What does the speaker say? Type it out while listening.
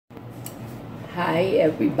Hi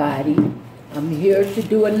everybody, I'm here to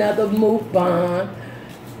do another mukbang.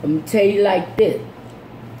 I'm gonna tell you like this,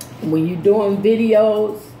 when you're doing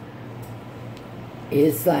videos,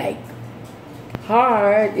 it's like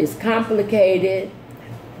hard, it's complicated,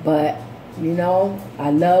 but you know, I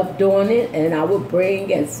love doing it, and I will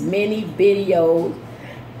bring as many videos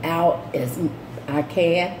out as I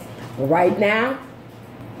can. But right now,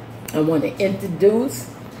 I want to introduce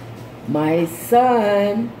my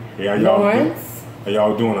son, Lawrence. How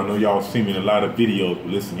y'all doing? I know y'all see me in a lot of videos, but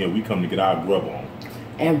listen here, we come to get our grub on.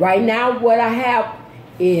 And right now what I have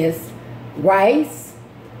is rice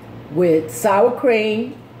with sour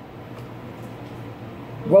cream,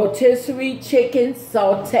 rotisserie chicken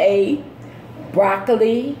sauteed,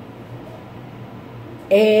 broccoli,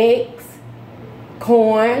 eggs,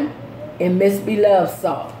 corn, and Miss B Love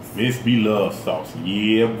sauce. Miss B Love sauce,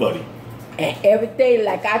 yeah buddy. And everything,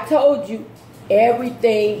 like I told you,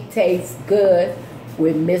 everything tastes good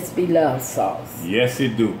with Miss B Love sauce. Yes,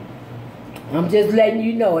 it do. I'm just letting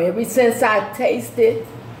you know, ever since I tasted,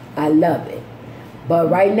 I love it. But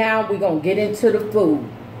right now, we're going to get into the food.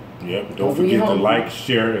 Yep, don't forget to like,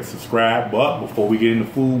 share, and subscribe. But before we get into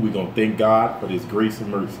food, we're going to thank God for His grace and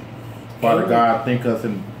mercy. Father God, thank us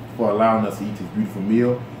for allowing us to eat this beautiful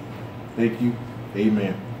meal. Thank you.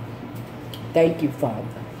 Amen. Thank you, Father.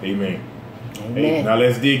 Amen. Amen. Hey, now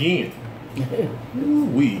let's dig in.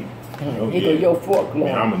 Ooh-wee. Here go your fork,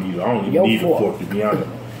 Lord. Man, I don't even need a fork, to be honest.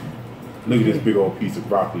 Look at this big old piece of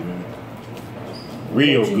broccoli, man.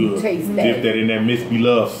 Real good. Dip that in that Miss B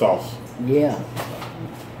Love sauce. Yeah.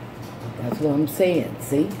 That's what I'm saying,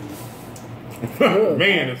 see? Good,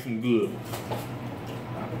 man, that's some good.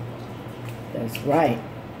 That's right.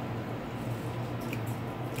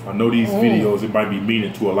 I know these videos, it might be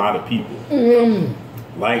meaning to a lot of people.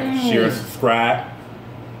 Like, share, subscribe.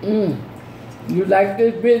 You like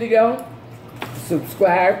this video?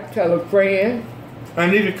 Subscribe, tell a friend.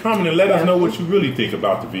 And leave a comment and let us know what you really think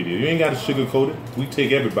about the video. You ain't got to sugarcoat it. We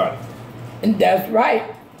take everybody. And that's right.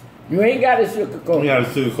 You ain't got to sugarcoat it. You ain't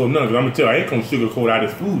got to sugarcoat nothing. I'm going to tell you, I ain't going to sugarcoat how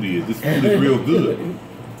this food is. This food is real good.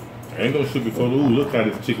 I ain't going to sugarcoat, ooh, look how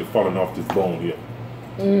this chicken falling off this bone here.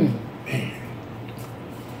 Man.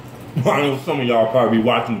 I know some of y'all probably be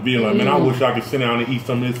watching the video like, man, I wish I could sit down and eat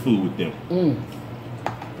some of this food with them.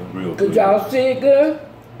 Real good. Could y'all see it good?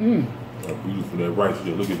 Oh, beautiful, that rice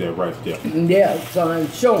there. Look at that rice there. Yeah, son,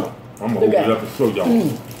 show them. I'm going to open it up and show y'all.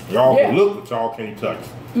 Y'all can look, but y'all can't touch.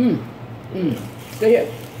 See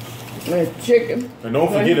it? And chicken. And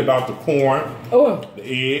don't forget about the corn, the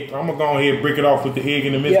egg. I'm going to go ahead and break it off with the egg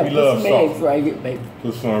and the Miss B Love sauce. Eggs right here, baby.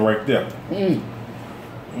 Put some right there.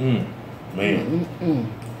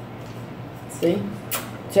 Man. See?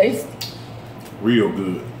 Taste. Real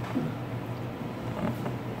good.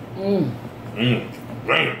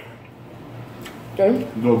 Man. Okay.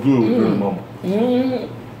 Go good with your mama.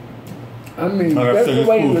 I mean, like that's the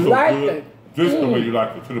way you so like good. it. Just the way you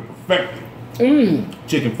like it, to the perfection.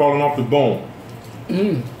 Chicken falling off the bone.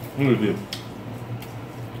 Look at this.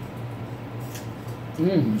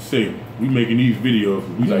 You see, we making these videos,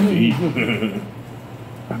 we like to eat.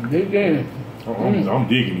 Dig in. I'm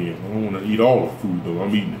digging in. I don't want to eat all the food though.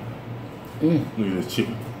 I'm eating it. Look at this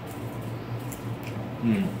chicken.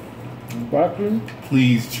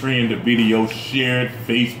 Please trend the video, share it,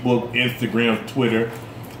 Facebook, Instagram, Twitter,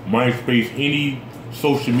 MySpace, any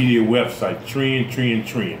social media website. Trend.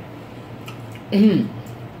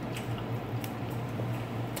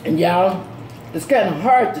 And y'all, it's kind of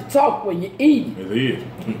hard to talk when you eat. It is.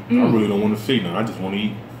 I really don't want to say nothing. I just want to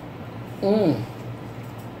eat.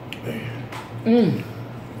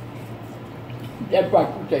 That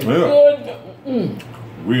broccoli tastes good.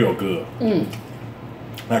 Real good.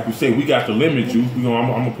 Like we say, we got the lemon juice. I'm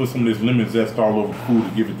gonna put some of this lemon zest all over food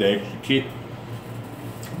to give it the extra kick.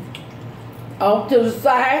 Off to the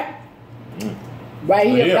side, right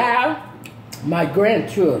here by my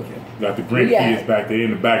grandchildren. Got the grandkids back there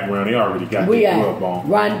in the background. They already got their grub on.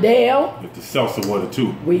 Rondell. With the salsa water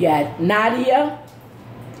too. We got Nadia,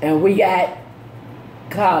 and we got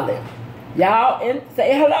Colin. Y'all,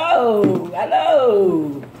 say hello.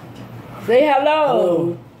 Hello. Say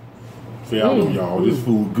hello. Say hello, y'all. This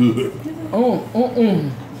food good.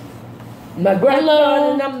 My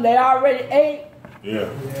grandson and them, they already ate. Yeah.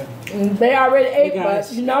 They already ate, but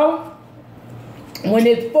you know, when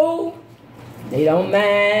it's food, they don't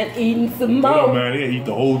mind eating some more. They don't mind, they eat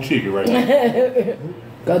the whole chicken right now.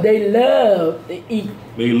 Because they love to eat.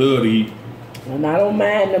 They love to eat. And I don't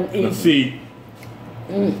mind them eating. Now see,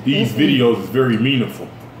 these videos is very meaningful.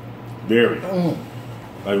 Very.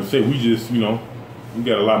 Like I said, we just, you know, we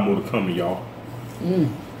got a lot more to come to y'all.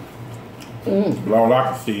 But all I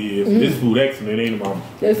can say is this food excellent, ain't it, Mama?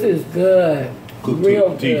 This is good. Cooked Real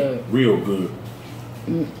to the teeth. good. Real good.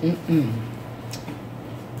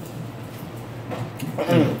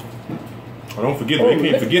 Don't forget, they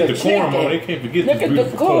can't forget the corn, Mama. They can't forget this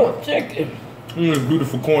beautiful corn. Look at the chicken. This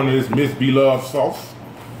beautiful corn is Miss B-Love sauce.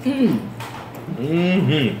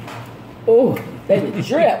 Oh, let it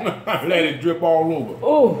drip. Let it drip all over.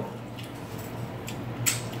 Oh.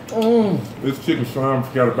 This chicken slime,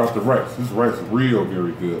 forgot about the rice. This rice is real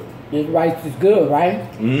very good. This rice is good, right?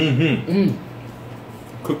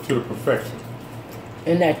 Cooked to the perfection.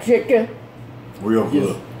 And that chicken, Real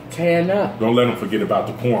good. tan up. Don't let them forget about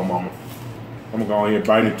the corn, Mama. I'm gonna go ahead and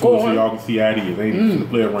bite into it so y'all can see how it is. I ain't even gonna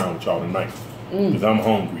play around with y'all tonight. Because I'm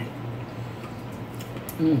hungry.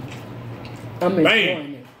 I'm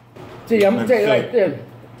enjoying it. See, I'm gonna tell you like this.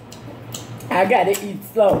 I gotta eat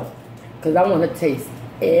slow. Because I want to taste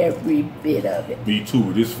every bit of it. Me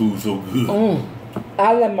too. This food's so good.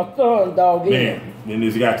 I let my son dog in. Man, and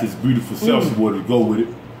it's got this beautiful seltzer water to go with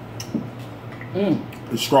it.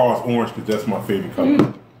 The straw is orange because that's my favorite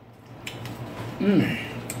color.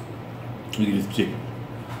 Look at this chicken.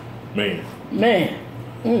 Man.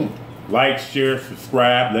 Like, share,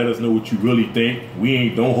 subscribe. Let us know what you really think. We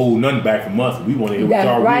don't hold nothing back from us. We want to hear what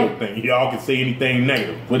y'all really think. Y'all can say anything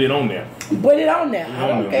negative. Put it on there. Put it on there. I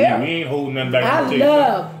don't care. We ain't holding nothing back.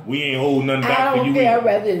 We ain't holding nothing back for you. I don't care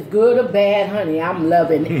whether it's good or bad, honey. I'm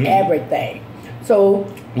loving everything.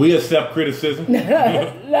 So we accept criticism.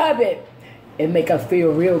 Love it. It make us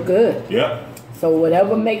feel real good. Yep. So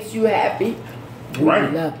whatever makes you happy, we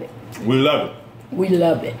love it. We love it. We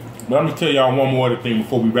love it. But I'm going to tell y'all one more other thing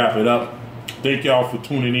before we wrap it up. Thank y'all for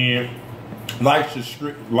tuning in. Like,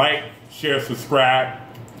 share, subscribe.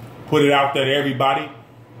 Put it out there to everybody.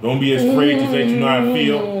 Don't be as afraid to let you know how I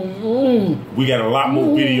feel. We got a lot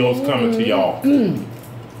more videos coming to y'all.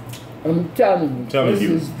 I'm telling you. This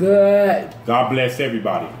is good. God bless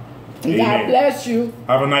everybody. God bless you.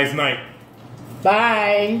 Have a nice night.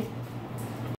 Bye.